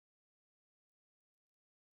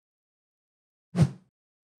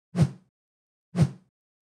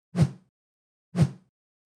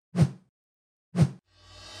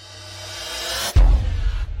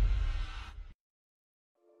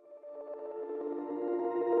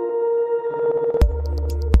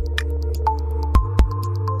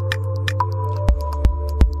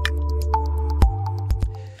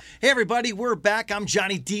Hey everybody, we're back. I'm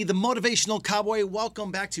Johnny D, the Motivational Cowboy.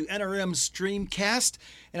 Welcome back to NRM Streamcast.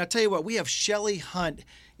 And I'll tell you what, we have Shelly Hunt,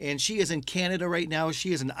 and she is in Canada right now.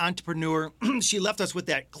 She is an entrepreneur. She left us with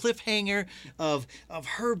that cliffhanger of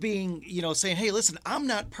her being, saying, hey, listen, I'm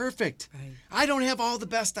not perfect. Right. I don't have all the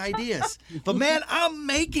best ideas. But man, I'm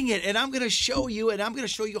making it, and I'm going to show you, and I'm going to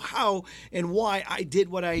show you how and why I did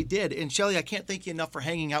what I did. And Shelly, I can't thank you enough for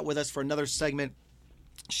hanging out with us for another segment.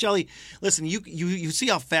 Shelly, listen, you see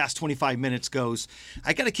how fast 25 minutes goes.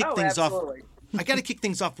 I got to kick things absolutely. off. I got to kick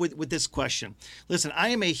things off with this question. Listen, I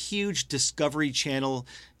am a huge Discovery Channel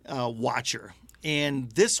watcher.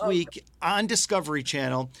 And this week on Discovery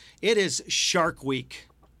Channel, it is Shark Week.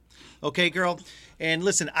 Okay, girl? And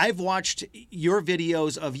listen, I've watched your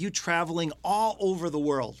videos of you traveling all over the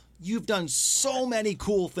world. You've done so many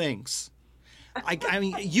cool things. I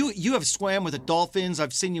mean, you have swam with the dolphins.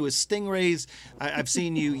 I've seen you with stingrays. I've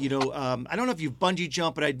seen you, I don't know if you've bungee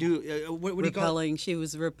jumped, but I do. What do you call it? She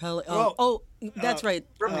was repelling. That's right.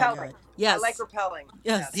 Repelling. Yes. I like repelling.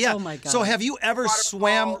 Yes. Yeah. Oh, my God. So have you ever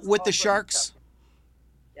swam with the sharks?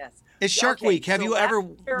 Yes. It's Shark Week. Have you ever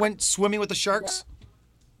went swimming with the sharks?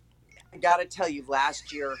 I got to tell you,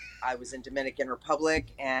 last year I was in Dominican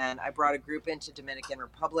Republic, and I brought a group into Dominican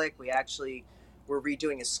Republic. We actually were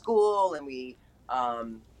redoing a school, and we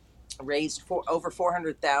raised over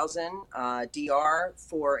 400,000 DR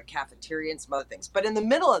for a cafeteria and some other things. But in the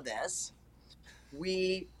middle of this,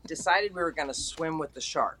 we decided we were going to swim with the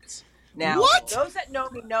sharks. Now, those that know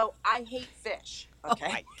me know I hate fish. Okay?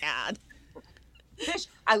 Oh, my God. Fish.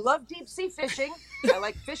 I love deep sea fishing. I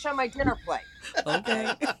like fish on my dinner plate.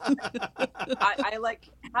 Okay. I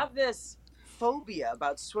have this phobia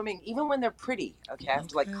about swimming, even when they're pretty. Okay, I have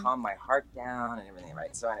to calm my heart down and everything,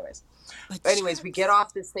 right? So, anyways, we get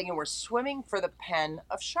off this thing and we're swimming for the pen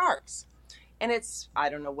of sharks, and I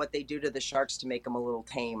don't know what they do to the sharks to make them a little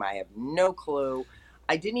tame. I have no clue.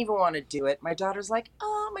 I didn't even want to do it. My daughter's like,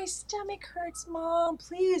 "Oh, my stomach hurts, Mom.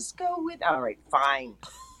 Please go with." All right, fine.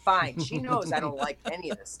 She knows I don't like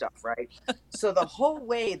any of this stuff, right? So the whole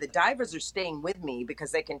way, the divers are staying with me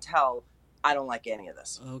because they can tell I don't like any of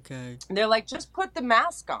this. Okay. And they're like, just put the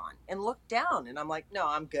mask on and look down. And I'm like, no,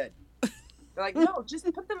 I'm good. They're like, no,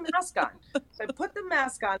 just put the mask on. So I put the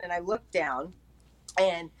mask on and I look down,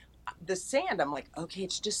 and the sand, I'm like, okay,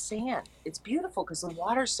 it's just sand. It's beautiful because the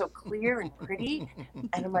water's so clear and pretty.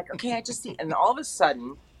 And I'm like, okay, I just see. And all of a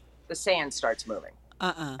sudden, the sand starts moving.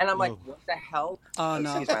 And I'm like, what the hell? Oh,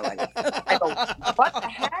 no. Excuse my language. I go, what the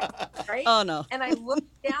heck? Right? Oh, no. And I look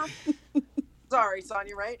down. Sorry,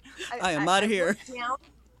 Sonia, right? I am out of here. Look down,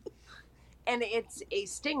 and it's a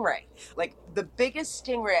stingray. Like the biggest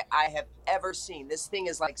stingray I have ever seen. This thing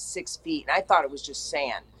is like 6 feet. And I thought it was just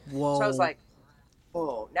sand. Whoa. So I was like,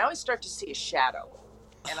 whoa. Now I start to see a shadow.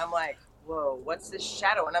 And I'm like, whoa, what's this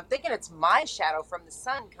shadow? And I'm thinking it's my shadow from the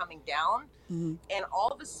sun coming down. Mm-hmm. And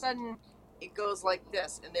all of a sudden, it goes like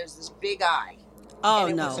this, and there's this big eye. Oh,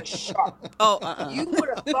 and it no. was a shark. You would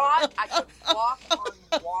have thought I could walk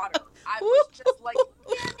on water. I was just like,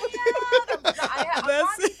 I'm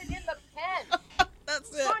not even in the pen. That's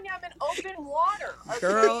it. Sonia, I'm in open water. Okay?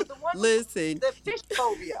 Girl, listen. The fish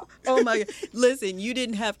phobia. Oh, my God. Listen, you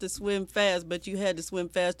didn't have to swim fast, but you had to swim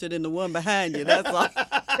faster than the one behind you. That's all.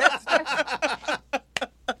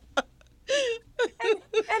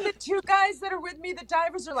 And the two guys that are with me, the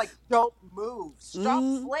divers, are like, don't move. Stop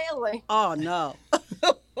flailing. Oh, no.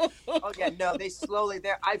 Oh, yeah, no,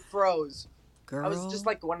 I froze. Girl. I was just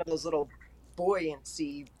like one of those little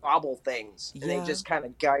buoyancy bobble things. And they just kind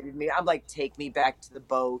of guided me. I'm like, take me back to the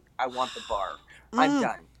boat. I want the bar. I'm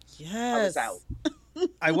done. Yes. I was out.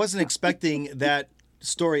 I wasn't expecting that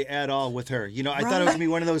story at all with her. I thought it was going to be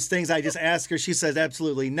one of those things I just asked her. She says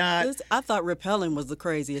absolutely not. I thought rappelling was the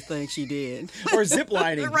craziest thing she did. Or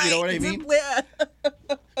ziplining, right. You know what I mean? Yeah.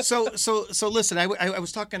 So listen, I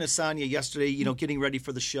was talking to Sonia yesterday, getting ready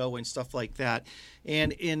for the show and stuff like that.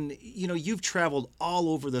 And you've traveled all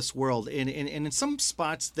over this world, and in some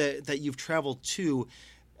spots that you've traveled to,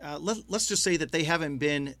 let's just say that they haven't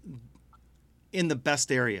been in the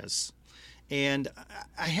best areas. And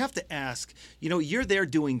I have to ask, you're there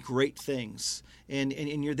doing great things, and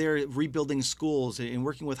you're there rebuilding schools and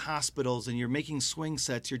working with hospitals, and you're making swing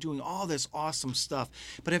sets. You're doing all this awesome stuff.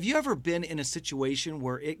 But have you ever been in a situation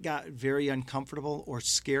where it got very uncomfortable or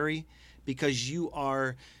scary because you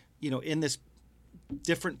are, in this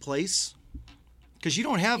different place? Because you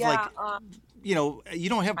don't have you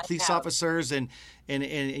don't have police officers and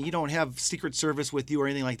you don't have Secret Service with you or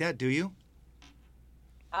anything like that, do you?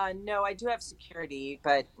 No, I do have security,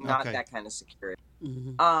 but not that kind of security.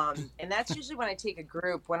 Mm-hmm. And that's usually when I take a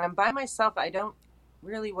group. When I'm by myself, I don't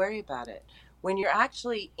really worry about it. when you're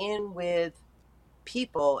actually in with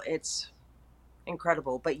people, it's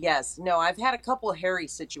incredible. But yes, no, I've had a couple hairy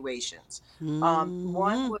situations. One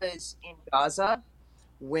Mm-hmm. was in Gaza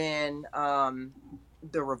when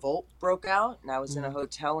the revolt broke out, and I was in a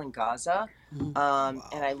hotel in Gaza. And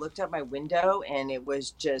I looked out my window, and it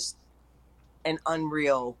was just an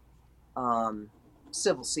unreal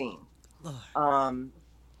civil scene. Lord.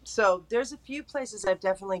 So there's a few places I've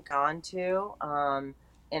definitely gone to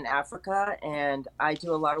in Africa, and I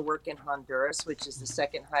do a lot of work in Honduras, which is the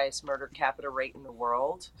second highest murder capita rate in the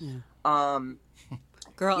world. Yeah. Um,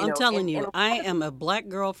 Girl, you I'm know, telling you, and I am a black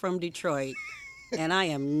girl from Detroit, and I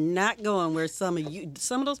am not going where some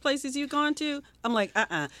of those places you've gone to. I'm like,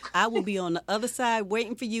 I will be on the other side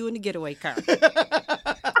waiting for you in the getaway car.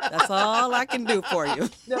 That's all I can do for you.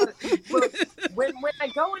 no, well, when I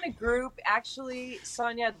go in a group, actually,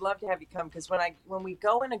 Sonia, I'd love to have you come, because when we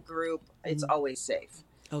go in a group, it's always safe.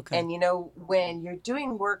 Okay. And you know, when you're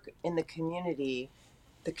doing work in the community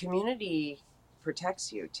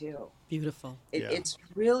protects you too. Beautiful. It's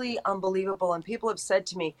really unbelievable. And people have said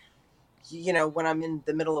to me, you know, when I'm in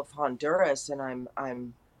the middle of Honduras and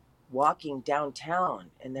I'm walking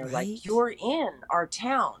downtown, and they're Right. like, "You're in our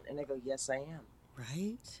town," and I go, "Yes, I am.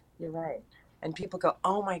 Right? You're right." And people go,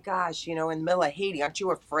 "Oh my gosh, you know, in the middle of Haiti, aren't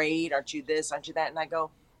you afraid? Aren't you this? Aren't you that?" And I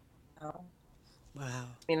go, "No." Wow.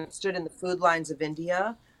 I mean, I've stood in the food lines of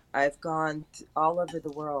India. I've gone all over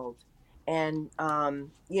the world. And,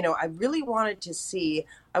 you know, I really wanted to see,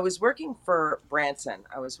 I was working for Branson.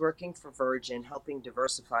 I was working for Virgin, helping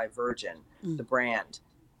diversify Virgin, the brand.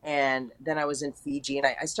 And then I was in Fiji, and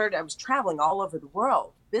I was traveling all over the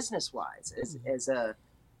world, business-wise, as a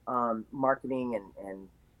marketing and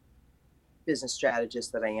business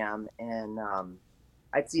strategist that I am. And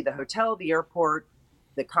I'd see the hotel, the airport,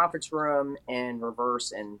 the conference room, and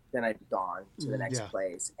reverse, and then I'd be gone to the next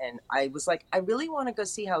place. And I was like, I really want to go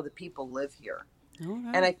see how the people live here. All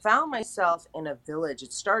right. And I found myself in a village.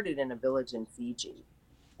 It started in a village in Fiji.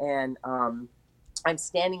 And I'm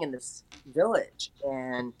standing in this village,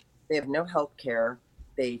 and they have no health care.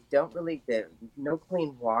 They have no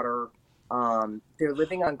clean water. They're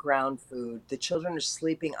living on ground food. The children are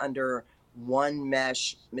sleeping under one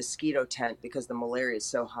mesh mosquito tent because the malaria is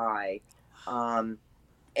so high.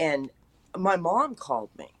 And my mom called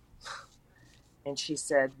me, and she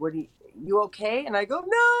said, you okay? And I go,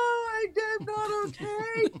 "No, I'm not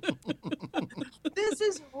okay. This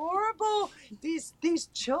is horrible. These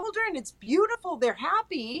children, it's beautiful. They're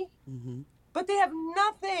happy, but they have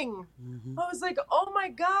nothing." I was like, "Oh my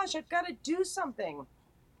gosh, I've got to do something."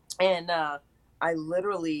 And I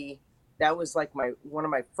literally, that was like one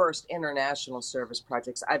of my first international service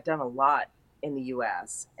projects. I've done a lot in the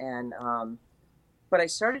U.S. and but I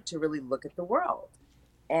started to really look at the world.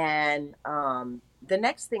 And the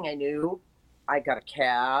next thing I knew, I got a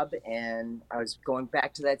cab, and I was going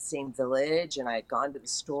back to that same village, and I had gone to the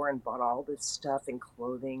store and bought all this stuff and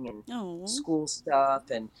clothing and school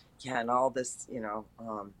stuff and all this, you know,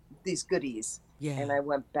 these goodies. Yeah. And I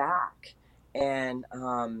went back, and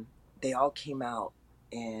they all came out,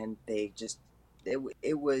 and they just,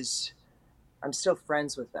 it was, I'm still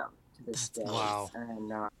friends with them to this day. Wow. And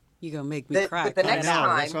you're going to make me cry. But the next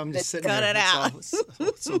time, that's why I'm just sitting cut there. it out.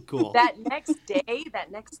 It's so cool. that next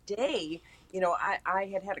day, you know,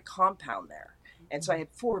 I had a compound there. And so I had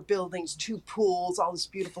 4 buildings, 2 pools, all this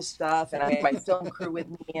beautiful stuff. And I had my film crew with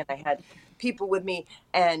me, and I had people with me.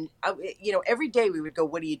 And, you know, every day we would go,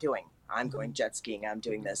 "What are you doing?" "I'm going jet skiing. I'm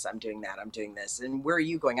doing this. I'm doing that. I'm doing this." "And where are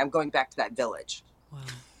you going?" "I'm going back to that village." Wow.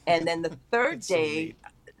 And then the third That's so day,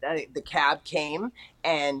 the cab came,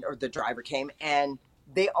 or the driver came, and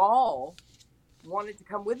they all wanted to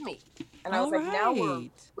come with me. And I was like, now we're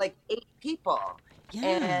like 8 people. Yeah.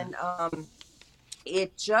 And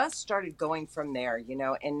it just started going from there, you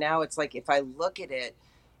know. And now it's like, if I look at it,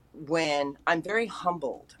 when I'm very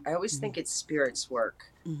humbled, I always think it's spirit's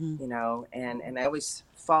work, you know, and I always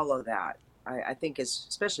follow that. I think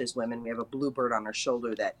especially as women, we have a bluebird on our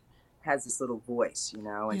shoulder that has this little voice, you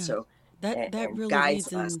know, and so that really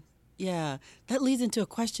guides leads us. Yeah, that leads into a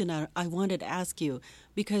question I wanted to ask you,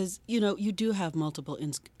 because, you know, you do have multiple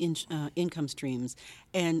income streams,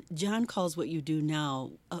 and John calls what you do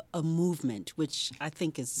now a movement, which I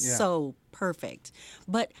think is so perfect.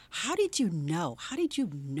 But how did you know? How did you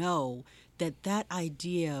know that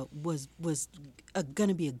idea was going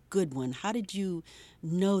to be a good one? How did you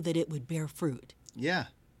know that it would bear fruit? Yeah.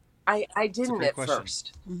 I didn't at question.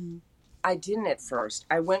 first. I didn't at first.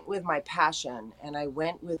 I went with my passion, and I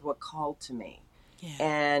went with what called to me. Yeah.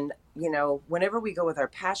 And, you know, whenever we go with our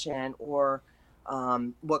passion, or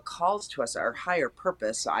what calls to us, our higher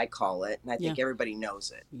purpose, I call it, and I think everybody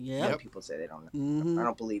knows it. Yeah. People say they don't know. I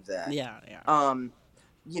don't believe that. Yeah.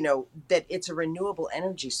 That it's a renewable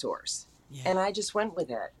energy source. Yeah. And I just went with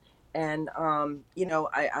it. And,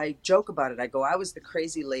 I joke about it. I go, I was the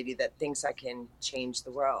crazy lady that thinks I can change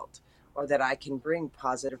the world, or that I can bring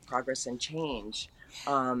positive progress and change.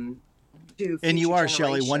 And you are,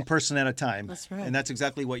 Shelley, one person at a time. That's right. And that's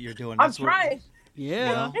exactly what you're doing. I'm trying.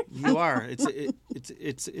 Yeah, you are.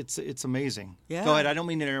 It's amazing. Yeah. Go ahead. I don't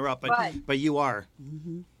mean to interrupt, but you are.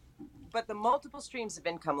 Mm-hmm. But the multiple streams of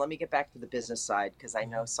income. Let me get back to the business side, because I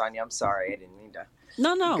know, Sonia, I'm sorry, I didn't mean to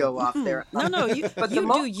go off there. No, you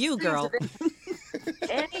do you, girl.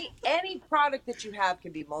 Any product that you have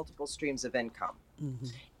can be multiple streams of income. Mm-hmm.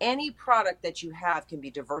 Any product that you have can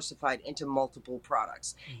be diversified into multiple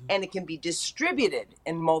products, and it can be distributed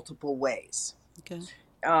in multiple ways. Okay.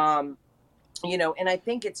 And I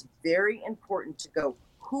think it's very important to go,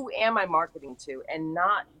 who am I marketing to, and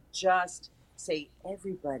not just say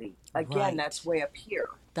everybody. Again, that's way up here.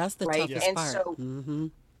 That's the right? toughest and part. So,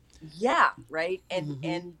 yeah, right.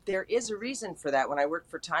 And there is a reason for that. When I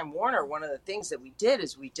worked for Time Warner, one of the things that we did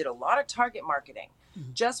is we did a lot of target marketing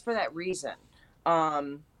just for that reason.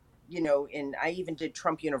 And I even did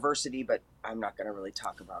Trump University, but I'm not going to really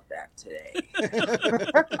talk about that today.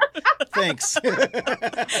 Thanks.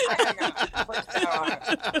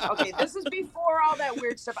 Okay, this is before all that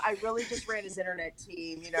weird stuff. I really just ran his internet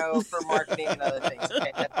team, for marketing and other things.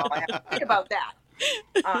 Okay, that's all I have to say about that.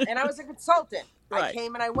 And I was a consultant. Right. I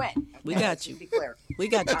came and I went. Okay, We got you. To be clear. We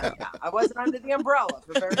got you. I wasn't under the umbrella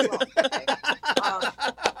for very long. Okay?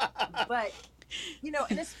 But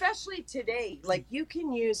and especially today, like, you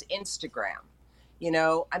can use Instagram. You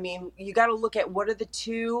got to look at what are the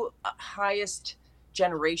two highest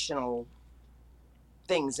generational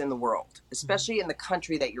things in the world, especially in the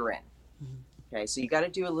country that you're in. Okay, so you got to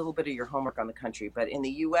do a little bit of your homework on the country. But in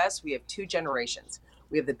the U.S., we have two generations.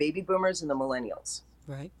 We have the baby boomers and the millennials.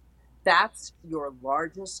 Right. That's your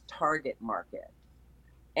largest target market.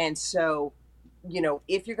 And so,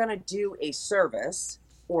 if you're going to do a service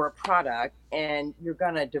or a product, and you're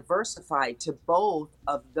going to diversify to both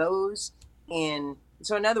of those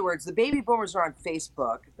so in other words, the baby boomers are on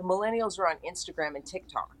Facebook, the millennials are on Instagram and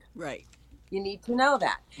TikTok. Right. You need to know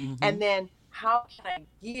that. And then how can I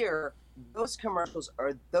gear those commercials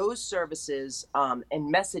or those services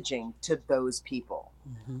and messaging to those people?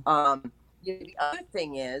 The other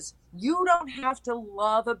thing is, you don't have to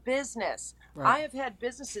love a business. Right. I have had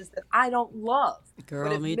businesses that I don't love, Girl,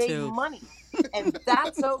 but have me made too. money, and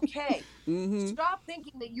that's okay. Stop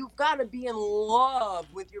thinking that you've got to be in love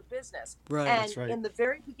with your business. Right. And that's right. In the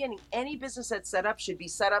very beginning, any business that's set up should be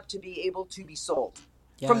set up to be able to be sold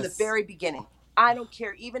Yes. from the very beginning. I don't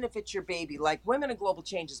care, even if it's your baby. Like, Women in Global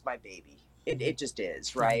Change is my baby. It just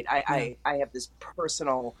is, right? I have this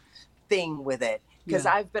personal thing with it. Because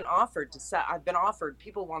I've been offered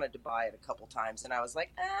people wanted to buy it a couple times, and I was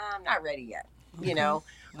like, I'm not ready yet, Right.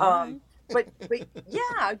 but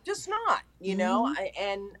yeah, just not,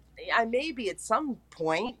 I may be at some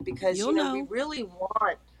point, because, we really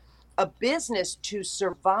want a business to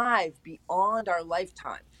survive beyond our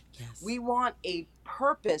lifetime. Yes. We want a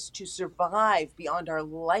purpose to survive beyond our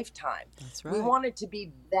lifetime. That's right. We want it to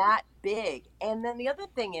be that big. And then the other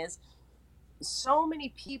thing is, so many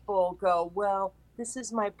people go, well, this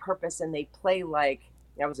is my purpose, and they play like,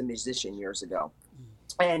 I was a musician years ago,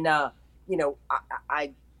 and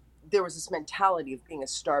I there was this mentality of being a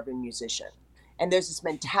starving musician, and there's this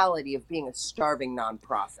mentality of being a starving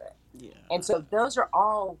nonprofit, and so those are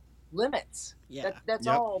all limits. That's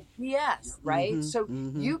all BS, right? So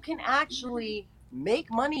you can actually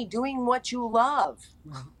make money doing what you love,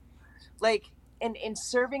 like, and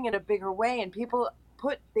serving in a bigger way, and people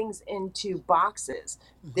put things into boxes.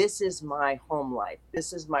 This is my home life.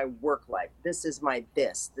 This is my work life. This is my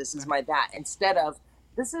this. This is my that. Instead of,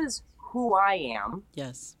 this is who I am.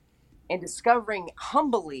 Yes. And discovering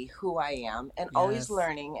humbly who I am, and always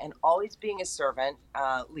learning, and always being a servant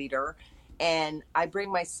leader. And I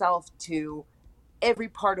bring myself to every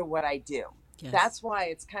part of what I do. Yes. That's why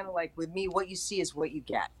it's kind of like, with me, what you see is what you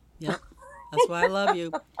get. Yep. That's why I love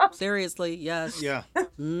you. Seriously. Yes. Yeah.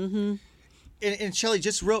 And Shelley,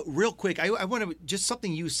 just real quick, I want to, just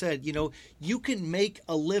something you said, you can make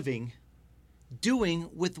a living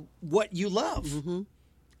doing with what you love,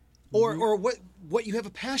 or what you have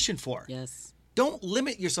a passion for. Yes. Don't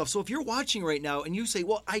limit yourself. So if you're watching right now and you say,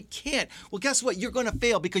 well, I can't, well, guess what? You're going to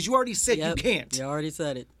fail, because you already said you can't. You already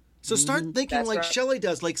said it. So start thinking That's like right. Shelley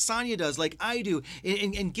does, like Sonia does, like I do,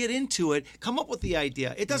 and get into it. Come up with the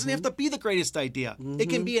idea. It doesn't have to be the greatest idea. It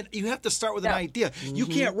can be. You have to start with an idea. You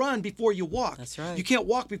can't run before you walk. That's right. You can't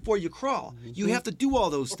walk before you crawl. You have to do all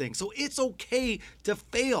those things. So it's okay to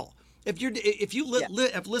fail. If you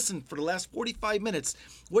have listened for the last 45 minutes,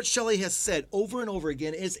 what Shelley has said over and over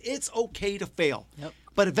again is it's okay to fail. Yep.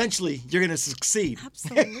 But eventually you're going to succeed.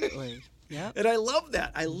 Absolutely. Yep. And I love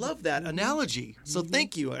that. I love that analogy. So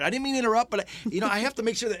thank you. I didn't mean to interrupt, but I have to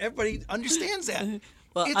make sure that everybody understands that.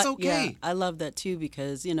 Well, it's okay. I love that too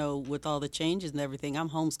because, with all the changes and everything, I'm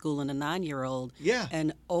homeschooling a 9-year-old. Yeah.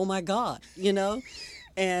 And oh my God,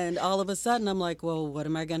 and all of a sudden I'm like, well, what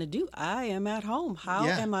am I going to do? I am at home. How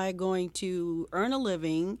am I going to earn a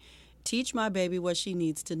living, teach my baby what she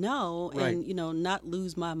needs to know, Right. and, not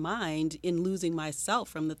lose my mind in losing myself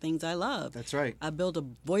from the things I love. That's right. I built a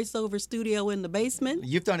voiceover studio in the basement.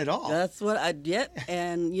 You've done it all. That's what I did.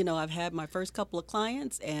 And, I've had my first couple of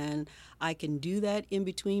clients, and I can do that in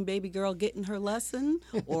between baby girl getting her lesson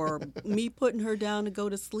or me putting her down to go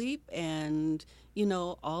to sleep, and,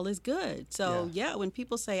 all is good. So, when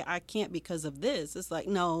people say I can't because of this, it's like,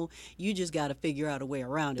 no, you just got to figure out a way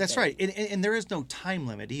around it. That's baby. right. And there is no time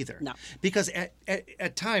limit either. No. Because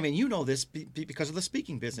at time, and you know this because of the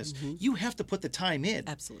speaking business, you have to put the time in.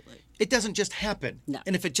 Absolutely. It doesn't just happen. No.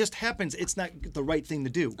 And if it just happens, it's not the right thing to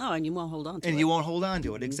do. Oh, and you won't hold on to it. And you won't hold on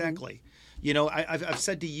to it. Exactly. I've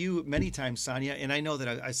said to you many times, Sonia, and I know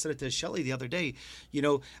that I said it to Shelley the other day,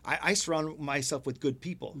 I surround myself with good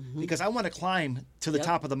people because I want to climb to the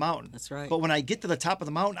top of the mountain. That's right. But when I get to the top of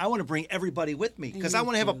the mountain, I want to bring everybody with me because I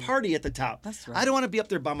want to have a party at the top. That's right. I don't want to be up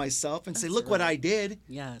there by myself and say, look what I did.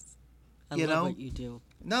 Yes. I You love know? what you do.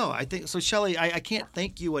 No, I think so, Shelley. I can't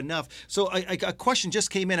thank you enough. So a question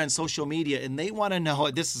just came in on social media, and they want to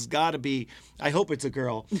know. This has got to be. I hope it's a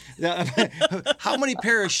girl. How many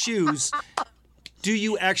pair of shoes do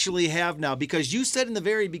you actually have now? Because you said in the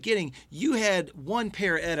very beginning you had one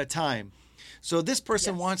pair at a time. So this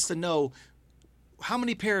person wants to know how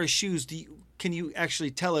many pair of shoes can you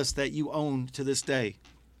actually tell us that you own to this day?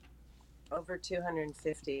 Over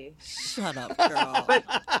 250. Shut up, girl. But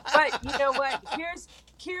you know what?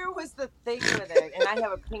 Here was the thing with it, and I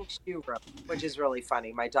have a pink shoe room, which is really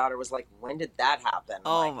funny. My daughter was like, "When did that happen?"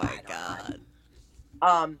 I'm like, "I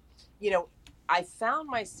don't know." I found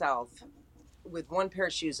myself with one pair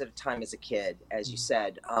of shoes at a time as a kid, as you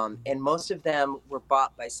said, and most of them were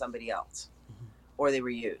bought by somebody else, or they were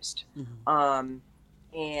used. And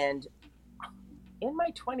in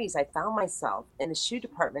my 20s, I found myself in the shoe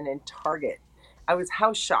department in Target. I was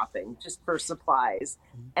house shopping just for supplies,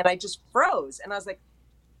 and I just froze. And I was like,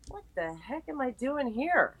 what the heck am I doing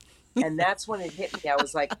here? And that's when it hit me. I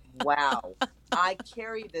was like, wow, I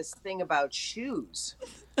carry this thing about shoes.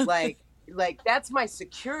 Like that's my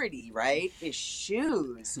security, right? Is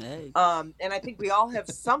shoes. Hey. And I think we all have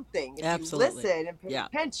something if Absolutely. you listen and pay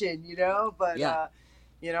attention, But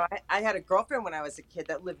I had a girlfriend when I was a kid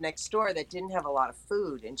that lived next door that didn't have a lot of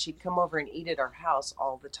food, and she'd come over and eat at our house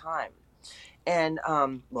all the time. And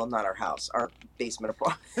well, not our house, our basement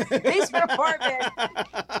apartment. Yeah,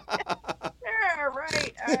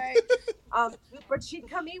 right. All right. But she'd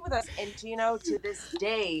come eat with us, and to this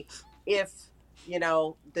day, if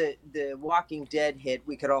the Walking Dead hit,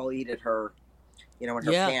 we could all eat at her, in her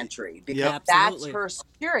pantry because that's her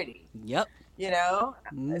security. Yep. So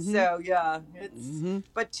it's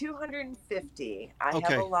but 250. I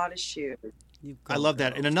have a lot of shoes. I love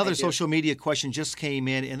that. And another social media question just came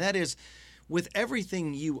in, and that is, with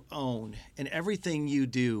everything you own and everything you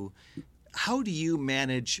do, how do you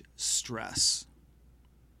manage stress?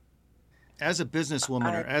 As a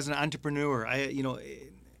businesswoman or as an entrepreneur,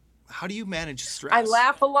 how do you manage stress? I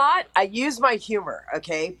laugh a lot. I use my humor,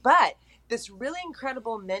 okay? But this really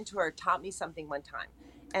incredible mentor taught me something one time.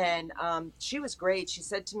 And she was great. She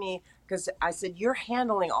said to me, because I said, you're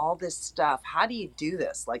handling all this stuff. How do you do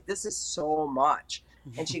this? Like, this is so much.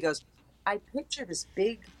 And she goes, I picture this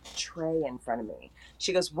big tray in front of me.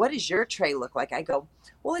 She goes, what does your tray look like? I go,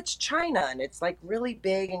 well, it's china, and it's like really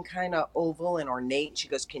big and kind of oval and ornate. She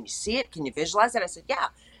goes, can you see it? Can you visualize it? I said, yeah.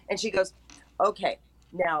 And she goes, okay,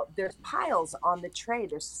 now there's piles on the tray.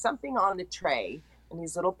 There's something on the tray and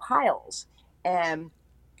these little piles. And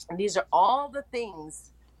these are all the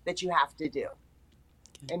things that you have to do.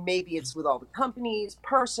 And maybe it's with all the companies,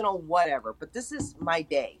 personal, whatever. But this is my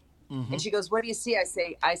day. Mm-hmm. And she goes, what do you see? I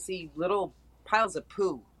say, I see little piles of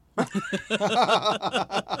poo. She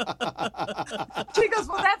goes,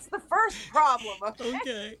 well, that's the first problem.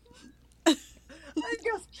 Okay.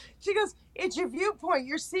 She goes, it's your viewpoint.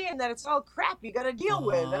 You're seeing that it's all crap you got to deal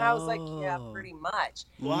with. And I was like, yeah, pretty much.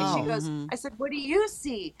 Wow. And she goes, I said, what do you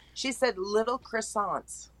see? She said, little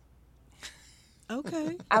croissants.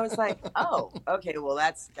 Okay. I was like, oh, okay, well,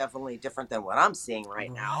 that's definitely different than what I'm seeing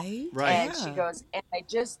right now. Right. And she goes, and I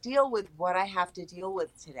just deal with what I have to deal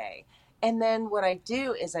with today. And then what I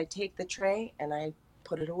do is I take the tray and I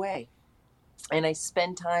put it away. And I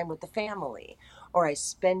spend time with the family, or I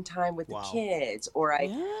spend time with the kids, or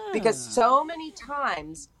because so many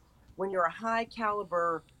times when you're a high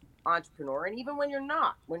caliber entrepreneur, and even when you're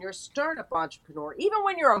not, when you're a startup entrepreneur, even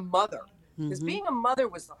when you're a mother, because being a mother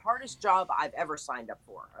was the hardest job I've ever signed up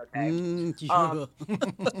for. Okay,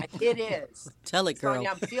 it is. Tell it, girl. Sonia,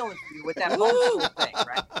 I'm feeling for you with that homeschool thing,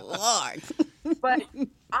 right? Lord. But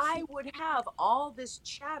I would have all this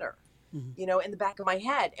chatter, you know, in the back of my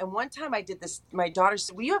head. And one time I did this. My daughter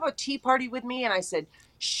said, "Will you have a tea party with me?" And I said,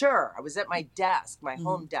 "Sure." I was at my desk, my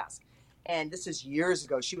home desk, and this is years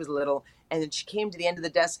ago. She was little, and then she came to the end of the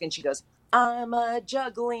desk and she goes, "I'm a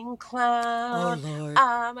juggling clown." Oh, Lord.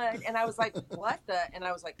 And I was like, what the? And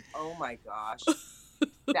I was like, oh my gosh,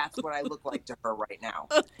 that's what I look like to her right now.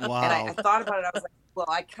 Wow. And I thought about it. I was like, well,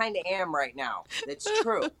 I kind of am right now. It's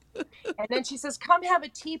true. And then she says, come have a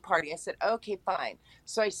tea party. I said, okay, fine.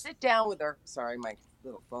 So I sit down with her. Sorry, my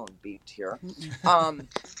little phone beeped here.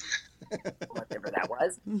 Whatever that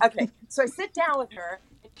was. Okay. So I sit down with her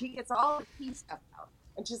and she gets all the tea stuff out.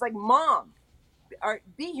 And she's like, Mom,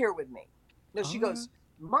 be here with me. No, she goes,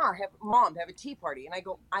 Mom, have a tea party. And I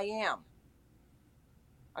go, I am.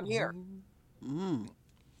 I'm here.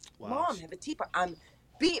 Wow. Mom, have a tea party.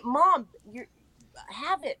 Mom,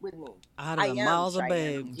 have it with me. Out of the mouths of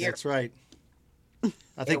babes. That's right.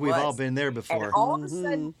 I think we've all been there before. And all of a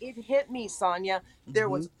sudden, it hit me, Sonia. There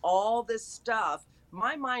was all this stuff.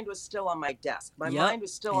 My mind was still on my desk. My mind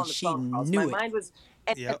was still on the phone calls. My mind was...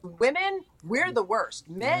 And women, we're the worst.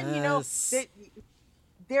 Men, you know,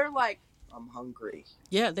 they're like, I'm hungry.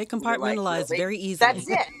 Yeah, they compartmentalize very easily. That's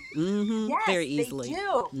it. Yes, very easily. They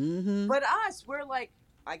do. But us, we're like,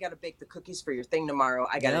 I got to bake the cookies for your thing tomorrow.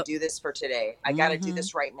 I got to do this for today. I got to do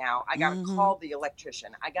this right now. I got to call the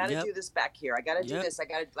electrician. I got to do this back here. I got to do this. I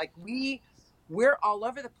got to, like, we're all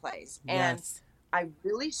over the place. And I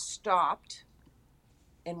really stopped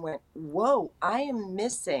and went, whoa, I am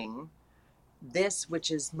missing this,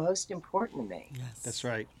 which is most important to me. Yes. That's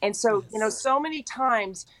right. And so, you know, so many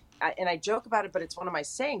times, and I joke about it, but it's one of my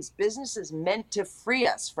sayings, business is meant to free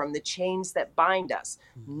us from the chains that bind us,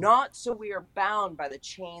 not so we are bound by the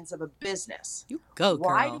chains of a business. You go,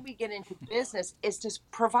 girl. Why do we get into business? Is to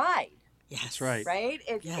provide. Yes. That's right. Right?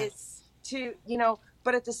 It's to, you know,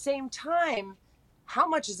 but at the same time, how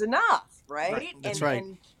much is enough, right? That's right.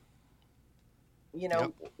 And, you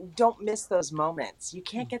know, don't miss those moments. You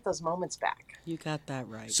can't get those moments back. You got that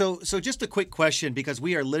right. So just a quick question, because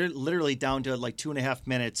we are literally down to like 2.5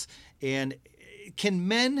 minutes. And can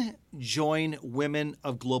men join Women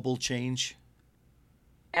of Global Change?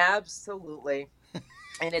 Absolutely.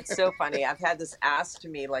 And it's so funny. I've had this asked to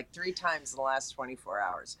me like 3 times in the last 24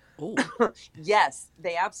 hours. Oh. Yes,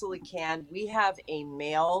 they absolutely can. We have a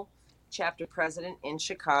male chapter president in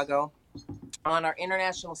Chicago. On our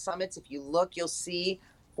international summits, if you look, you'll see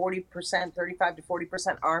 40%, 35 to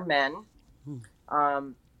 40% are men.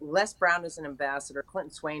 Les Brown is an ambassador.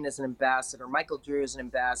 Clinton Swain is an ambassador. Michael Drew is an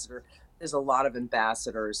ambassador. There's a lot of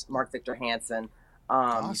ambassadors. Mark Victor Hansen.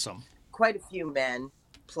 Awesome. Quite a few men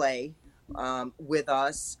play with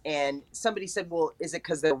us. And somebody said, well, is it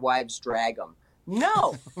because their wives drag them?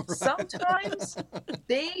 No. Sometimes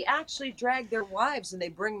they actually drag their wives and they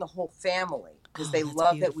bring the whole family. Because they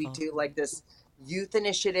love that we do like this youth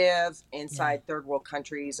initiative inside third world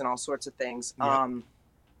countries and all sorts of things.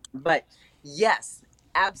 But yes,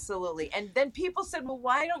 absolutely. And then people said, well,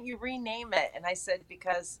 why don't you rename it? And I said,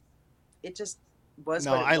 because it just was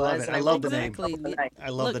what it was. I love it. I love the name. I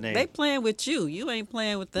love the name. They playing with you. You ain't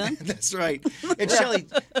playing with them. That's right. And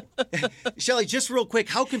Shelly, just real quick,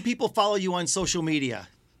 how can people follow you on social media?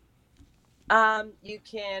 You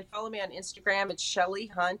can follow me on Instagram. It's Shelly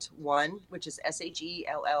Hunt 1, which is SHELLIE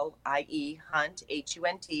Hunt HUNT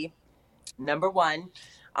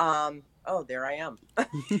 #1. Oh, there I am.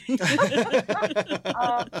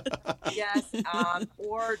 Yes.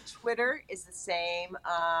 Or Twitter is the same.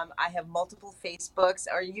 I have multiple Facebooks,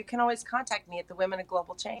 or you can always contact me at the Women of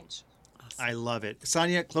Global Change. Awesome. I love it.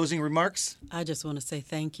 Sonia, closing remarks? I just want to say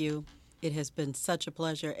thank you. It has been such a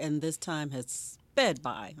pleasure, and this time has sped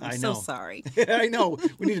by. I'm so sorry. I know.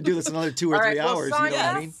 We need to do this another 2 or 3 hours. Sonia, you know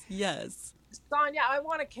what I mean? Yes. Sonia, I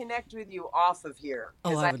want to connect with you off of here.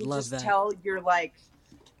 Oh, I would can love just that. tell you're like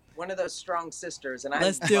one of those strong sisters, and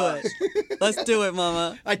Let's do it. Let's do it,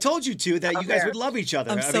 Mama. I told you to that you guys would love each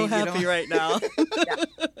other. I'm so happy right now.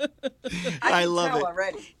 I love it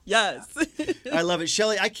already. Yes. I love it.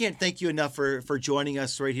 Shelley, I can't thank you enough for joining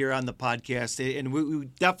us right here on the podcast. And we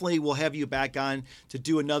definitely will have you back on to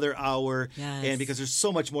do another hour. Yes. And because there's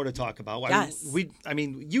so much more to talk about. Yes. I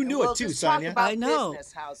mean, you knew it too, just Sonia. Talk about I know.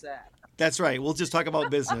 Business. How's that? That's right. We'll just talk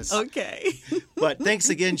about business. Okay. But thanks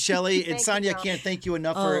again, Shelley. And Thank Sonia, you, I Tom. can't thank you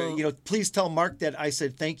enough for, please tell Mark that I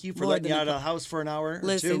said thank you for More letting you than out of the house for an hour or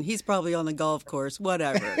Listen, two. he's probably on the golf course.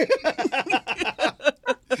 Whatever.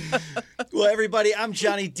 Well, everybody, I'm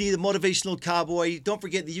Johnny D, the Motivational Cowboy. Don't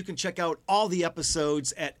forget that you can check out all the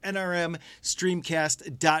episodes at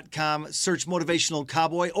nrmstreamcast.com. Search Motivational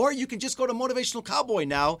Cowboy, or you can just go to Motivational Cowboy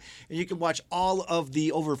now, and you can watch all of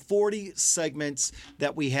the over 40 segments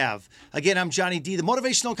that we have. Again, I'm Johnny D, the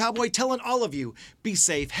Motivational Cowboy, telling all of you, be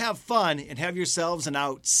safe, have fun, and have yourselves an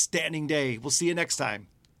outstanding day. We'll see you next time.